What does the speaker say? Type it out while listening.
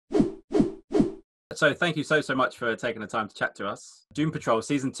So thank you so much for taking the time to chat to us. Doom Patrol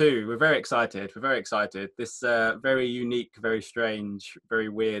season 2. We're very excited. We're very excited. This very unique, very strange, very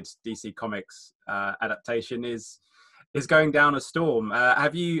weird DC Comics adaptation is going down a storm.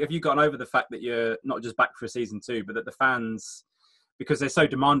 Have you gotten over the fact that you're not just back for season 2, but that the fans, because they're so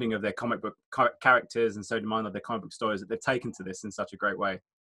demanding of their comic book characters and so demanding of their comic book stories, that they've taken to this in such a great way?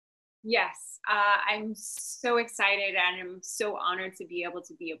 Yes, I'm so excited and I'm so honored to be able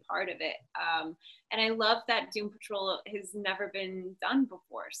to be a part of it. And I love that Doom Patrol has never been done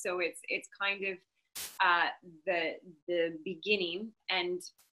before, so it's kind of the beginning. And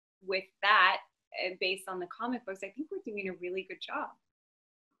with that, based on the comic books, I think we're doing a really good job.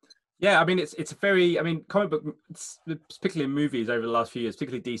 Yeah, I mean, it's a very, I mean, comic book, particularly in movies over the last few years,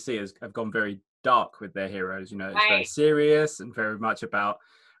 particularly DC, have gone very dark with their heroes. You know, it's very serious and very much about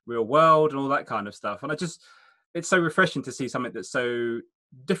real world and all that kind of stuff. And it's so refreshing to see something that's so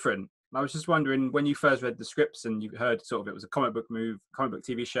different. I was just wondering, when you first read the scripts and you heard sort of it was a comic book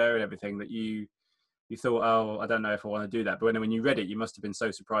TV show and everything, that you thought, oh, I don't know if I want to do that. But when you read it, you must have been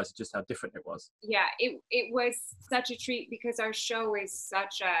so surprised at just how different it was. Yeah, it was such a treat because our show is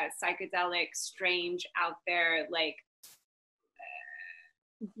such a psychedelic, strange, out there, like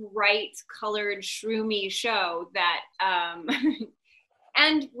bright colored, shroomy show that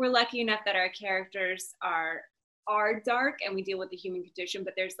and we're lucky enough that our characters are dark and we deal with the human condition,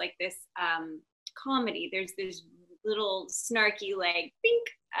 but there's like this comedy, there's this little snarky like think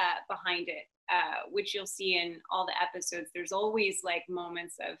behind it, which you'll see in all the episodes. There's always like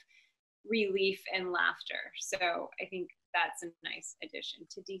moments of relief and laughter, so I think that's a nice addition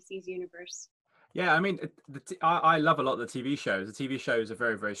to DC's universe. Yeah, I mean, I love a lot of the TV shows. The TV shows are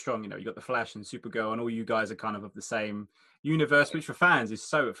very, very strong. You know, you got the Flash and Supergirl, and all you guys are kind of the same universe, which for fans is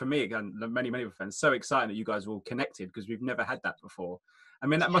so, for me, again, many fans, so exciting that you guys are all connected, because we've never had that before. I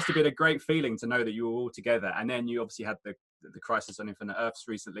mean, that must have been a great feeling to know that you were all together. And then you obviously had the Crisis on Infinite Earths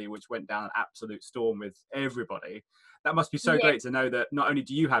recently, which went down an absolute storm with everybody. That must be so great to know that not only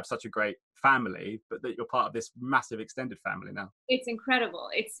do you have such a great family, but that you're part of this massive extended family now. It's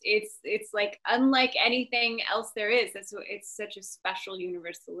incredible. It's like unlike anything else there is. It's such a special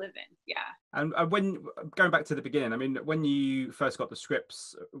universe to live in. Yeah. And when going back to the beginning, I mean, when you first got the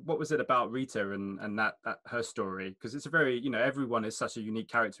scripts, what was it about Rita and that her story? Because it's a very, you know, everyone is such a unique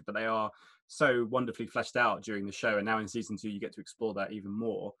character, but they are so wonderfully fleshed out during the show. And now in season 2, you get to explore that even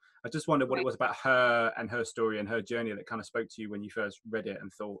more. I just wondered what it was about her and her story and her journey that kind of spoke to you when you first read it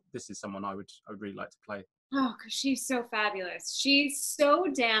and thought, this is someone I would really like to play. Oh, because she's so fabulous. She's so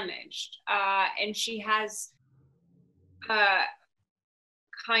damaged, and she has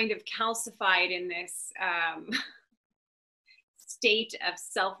kind of calcified in this state of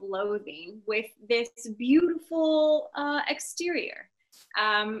self-loathing with this beautiful exterior.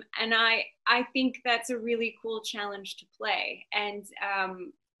 And I think that's a really cool challenge to play. And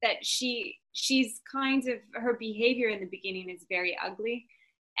that she's kind of, her behavior in the beginning is very ugly,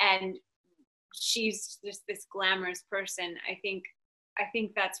 and she's just this glamorous person. I think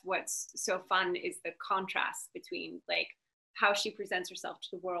that's what's so fun, is the contrast between like how she presents herself to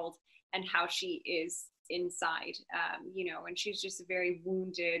the world and how she is inside, you know, and she's just a very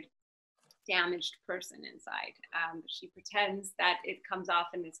wounded, damaged person inside. She pretends that it comes off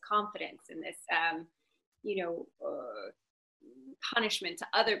in this confidence and this, you know, punishment to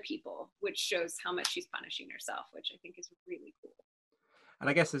other people, which shows how much she's punishing herself, which I think is really cool. And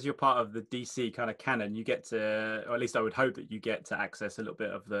I guess as you're part of the DC kind of canon, you get to, or at least I would hope that you get to access a little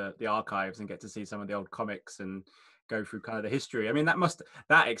bit of the archives and get to see some of the old comics and go through kind of the history. I mean,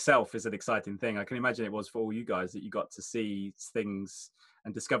 that itself is an exciting thing. I can imagine it was for all you guys, that you got to see things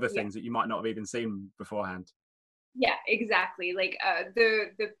and discover things that you might not have even seen beforehand. Yeah, exactly. Like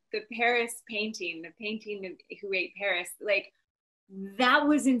the Paris painting, the painting of Who Ate Paris, like that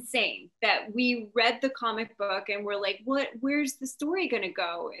was insane. That we read the comic book and we're like, where's the story gonna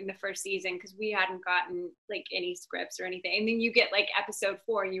go in the first season? Because we hadn't gotten like any scripts or anything. And then you get like episode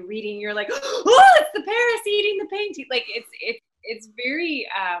 4 and you're reading, you're like, oh, it's the Paris eating the painting. Like it's very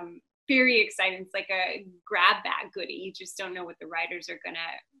very exciting. It's like a grab bag goodie. You just don't know what the writers are gonna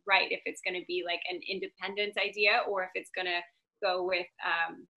write, if it's gonna be like an independent idea or if it's gonna go with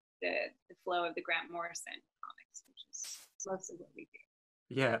the flow of the Grant Morrison comics, which is most of what we do.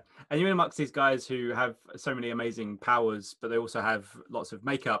 Yeah, and you're amongst these guys who have so many amazing powers, but they also have lots of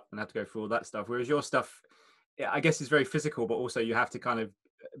makeup and have to go through all that stuff. Whereas your stuff, I guess, is very physical, but also you have to kind of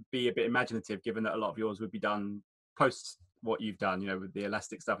be a bit imaginative, given that a lot of yours would be done post what you've done, you know, with the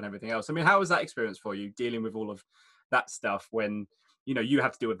elastic stuff and everything else. I mean, how was that experience for you, dealing with all of that stuff when you know, you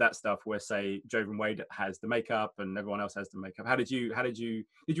have to deal with that stuff where, say, Jovian Wade has the makeup and everyone else has the makeup. Did you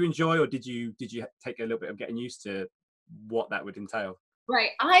enjoy, or did you take a little bit of getting used to what that would entail? Right.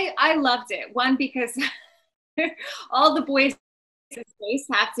 I loved it. One, because all the boys' face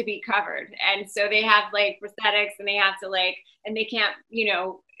have to be covered, and so they have like prosthetics, and they have to like, and they can't, you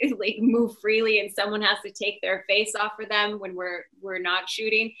know, like move freely, and someone has to take their face off for them when we're not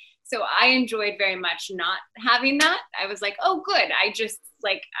shooting. So I enjoyed very much not having that. I was like, oh, good. I just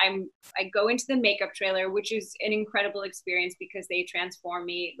like, I go into the makeup trailer, which is an incredible experience because they transform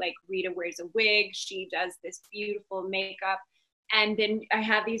me. Like Rita wears a wig. She does this beautiful makeup. And then I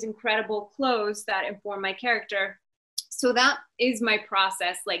have these incredible clothes that inform my character. So that is my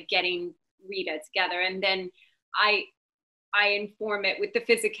process, like getting Rita together. And then I inform it with the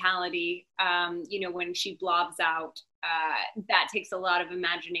physicality. You know, when she blobs out, that takes a lot of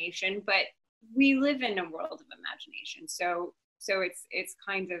imagination, but we live in a world of imagination. So it's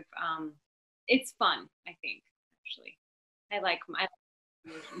kind of, it's fun, I think, actually. I like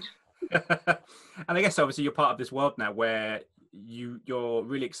And I guess obviously you're part of this world now where you're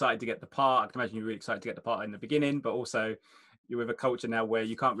really excited to get the part. I can imagine you're really excited to get the part in the beginning, but also you're with a culture now where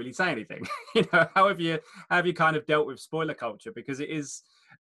you can't really say anything. You know, how have you kind of dealt with spoiler culture? Because it is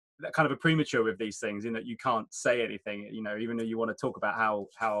that kind of a premature with these things, in that you can't say anything, you know, even though you want to talk about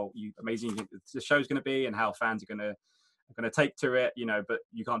how amazing you think the show's going to be and how fans are going to take to it, you know, but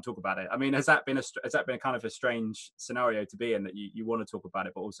you can't talk about it. I mean, has that been a kind of a strange scenario to be in, that you want to talk about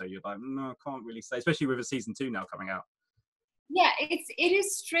it, but also you're like, no, I can't really say, especially with a season 2 now coming out? Yeah, it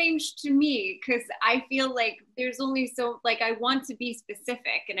is strange to me because I feel like there's only so, like, I want to be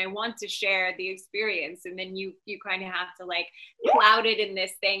specific and I want to share the experience, and then you kind of have to like cloud it in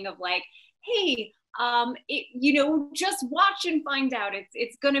this thing of like, hey, you know, just watch and find out.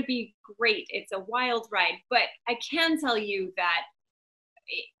 It's gonna be great. It's a wild ride. But I can tell you that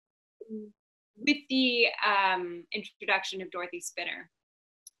with the introduction of Dorothy Spinner,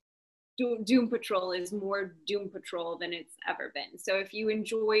 Doom Patrol is more Doom Patrol than it's ever been. So if you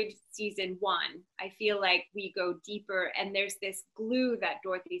enjoyed season 1, I feel like we go deeper, and there's this glue that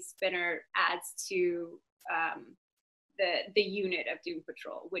Dorothy Spinner adds to the unit of Doom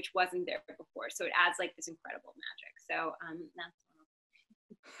Patrol, which wasn't there before. So it adds like this incredible magic. So that's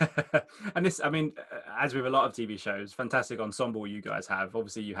and this, I mean, as with a lot of TV shows, fantastic ensemble you guys have.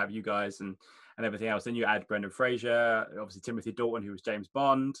 Obviously you have you guys and everything else. Then you add Brendan Fraser, obviously Timothy Dalton, who was James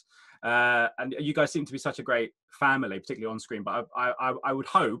Bond, and you guys seem to be such a great family, particularly on screen. But I would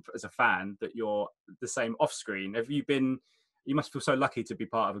hope, as a fan, that you're the same off screen. You must feel so lucky to be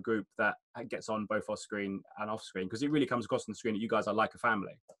part of a group that gets on both off screen and off screen, because it really comes across on the screen that you guys are like a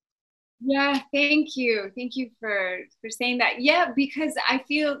family. Yeah, thank you. Thank you for saying that. Yeah, because I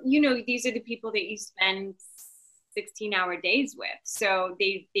feel, you know, these are the people that you spend 16-hour days with. So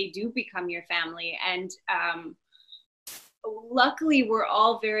they do become your family. And luckily, we're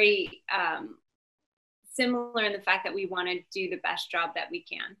all very similar in the fact that we want to do the best job that we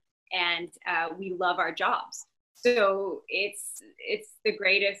can. And we love our jobs. So it's the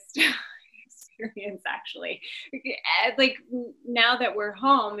greatest experience, actually. Like now that we're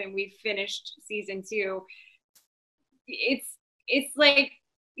home and we've finished season 2, it's like,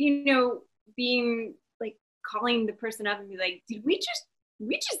 you know, being like calling the person up and be like, did we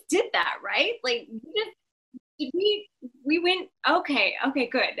just did that, right? Like we went, okay,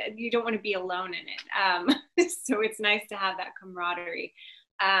 good. You don't want to be alone in it. So it's nice to have that camaraderie.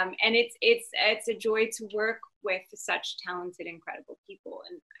 And it's a joy to work with such talented, incredible people,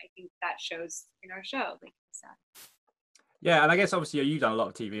 and I think that shows in our show, like you said. Yeah, and I guess obviously you've done a lot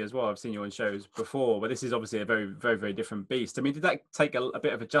of TV as well. I've seen you on shows before, but this is obviously a very, very, very different beast. I mean, did that take a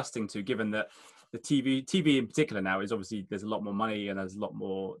bit of adjusting to, given that the TV in particular now is obviously, there's a lot more money and there's a lot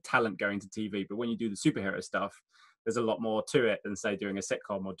more talent going to TV, but when you do the superhero stuff, there's a lot more to it than, say, doing a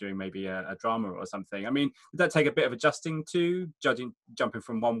sitcom or doing maybe a drama or something. I mean, did that take a bit of adjusting to, jumping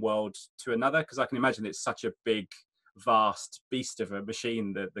from one world to another? Because I can imagine it's such a big, vast beast of a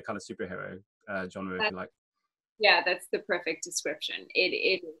machine, the kind of superhero genre, if you like. Yeah, that's the perfect description.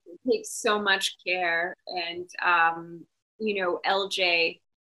 It takes so much care, and you know, LJ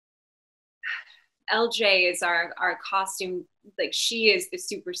is our costume, like she is the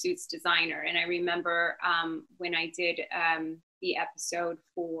super suits designer. And I remember when I did the episode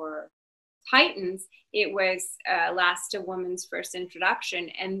for Titans, it was Elasti-Woman's first introduction,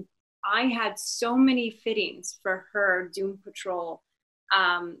 and I had so many fittings for her Doom Patrol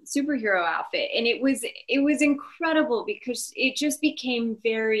superhero outfit, and it was incredible because it just became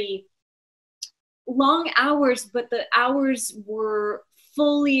very long hours, but the hours were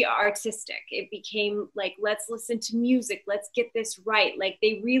fully artistic. It became like, let's listen to music, let's get this right. Like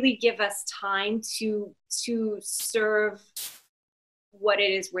they really give us time to serve what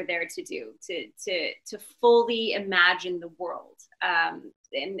it is we're there to do, to fully imagine the world. And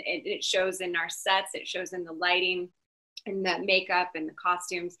it shows in our sets, it shows in the lighting and the makeup and the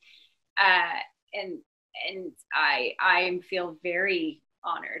costumes. And I feel very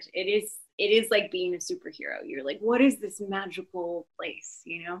honored. It is like being a superhero. You're like, what is this magical place,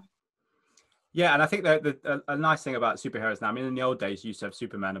 you know? Yeah, and I think that a nice thing about superheroes now, I mean, in the old days, you used to have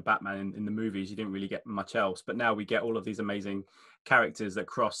Superman and Batman in the movies. You didn't really get much else. But now we get all of these amazing characters that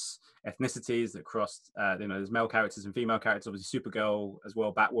cross ethnicities, that cross, you know, there's male characters and female characters, obviously Supergirl as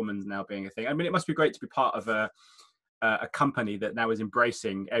well, Batwoman's now being a thing. I mean, it must be great to be part of a company that now is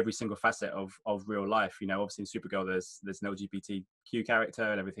embracing every single facet of real life. You know, obviously in Supergirl, there's an LGBTQ character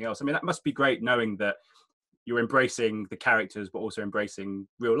and everything else. I mean, that must be great knowing that you're embracing the characters, but also embracing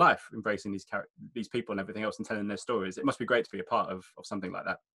real life, embracing these people and everything else, and telling their stories. It must be great to be a part of something like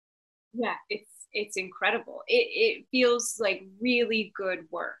that. Yeah, it's incredible. It feels like really good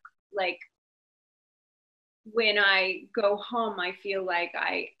work. Like when I go home, I feel like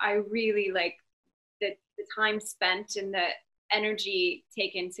I really like the time spent and the energy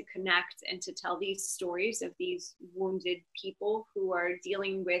taken to connect and to tell these stories of these wounded people who are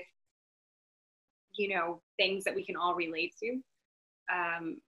dealing with, you know, things that we can all relate to.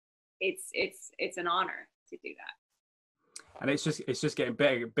 It's an honor to do that. And it's just getting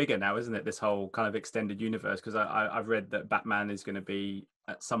bigger now, isn't it? This whole kind of extended universe, because I've read that Batman is going to be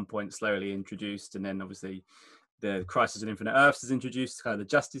at some point slowly introduced, and then obviously the Crisis on Infinite Earths is introduced, kind of the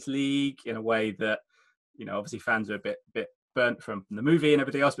Justice League in a way that, you know, obviously fans are a bit burnt from the movie and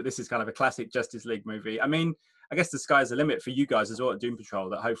everything else, but this is kind of a classic Justice League movie. I mean, I guess the sky's the limit for you guys as well at Doom Patrol,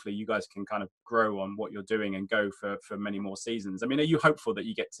 that hopefully you guys can kind of grow on what you're doing and go for many more seasons. I mean, are you hopeful that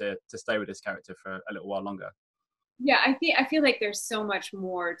you get to stay with this character for a little while longer? Yeah, I feel like there's so much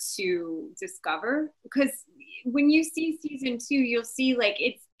more to discover, because when you see season 2, you'll see like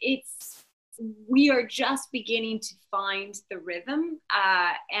we are just beginning to find the rhythm,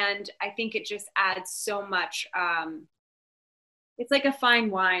 and I think it just adds so much. It's like a fine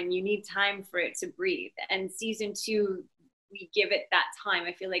wine; you need time for it to breathe. And season 2, we give it that time.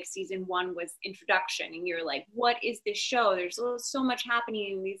 I feel like season 1 was introduction, and you're like, "What is this show? There's so much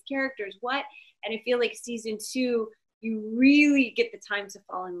happening in these characters. What?" And I feel like season 2, you really get the time to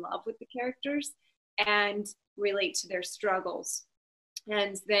fall in love with the characters and relate to their struggles.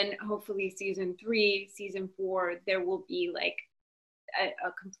 And then hopefully season 3, season 4, there will be like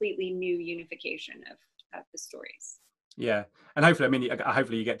a completely new unification of the stories. Yeah, and hopefully, I mean,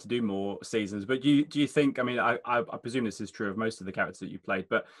 hopefully you get to do more seasons. But do you think? I mean, I presume this is true of most of the characters that you played.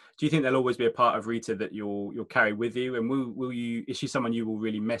 But do you think there'll always be a part of Rita that you'll carry with you? And will you? Is she someone you will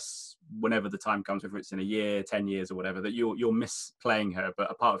really miss whenever the time comes, whether it's in a year, 10 years, or whatever? That you'll miss playing her, but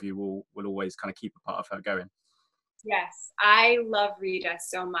a part of you will always kind of keep a part of her going. Yes, I love Rita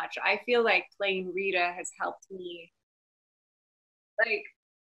so much. I feel like playing Rita has helped me. Like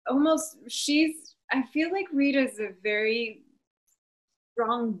almost, I feel like Rita's a very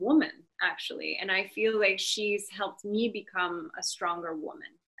strong woman, actually. And I feel like she's helped me become a stronger woman.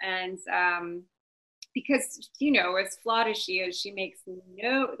 And because, you know, as flawed as she is, she makes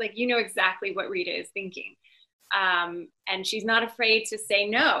you know exactly what Rita is thinking. And she's not afraid to say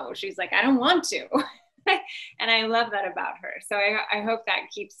no. She's like, I don't want to. And I love that about her. So I hope that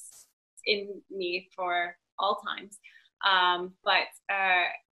keeps in me for all times. But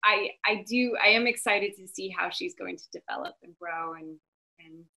I am excited to see how she's going to develop and grow and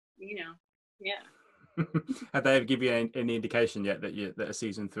you know, yeah. Have they ever given you any indication yet that a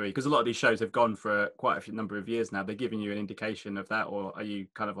season 3? Because a lot of these shows have gone for quite a few number of years now. They're giving you an indication of that, or are you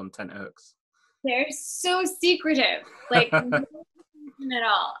kind of on tenterhooks? They're so secretive, like no information at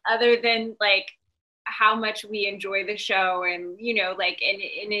all, other than like how much we enjoy the show, and you know, like and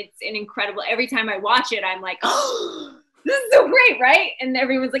it's an incredible. Every time I watch it, I'm like, oh, this is so great, right? And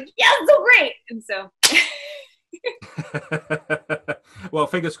everyone's like, yeah, it's so great, and so. Well,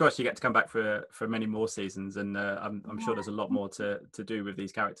 fingers crossed you get to come back for many more seasons, and I'm sure there's a lot more to do with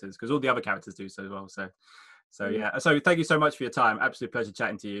these characters, because all the other characters do so well. So yeah. So thank you so much for your time. Absolute pleasure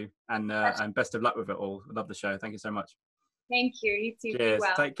chatting to you, and best of luck with it all. Love the show. Thank you so much. Thank you. You too. Cheers.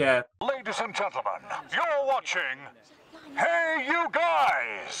 Well. Take care. Ladies and gentlemen, you're watching Hey You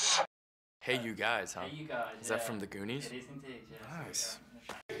Guys. Hey You Guys, huh? Hey You Guys. Is that from the Goonies? It is indeed, yes. Nice.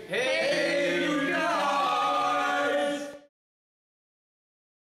 Hey You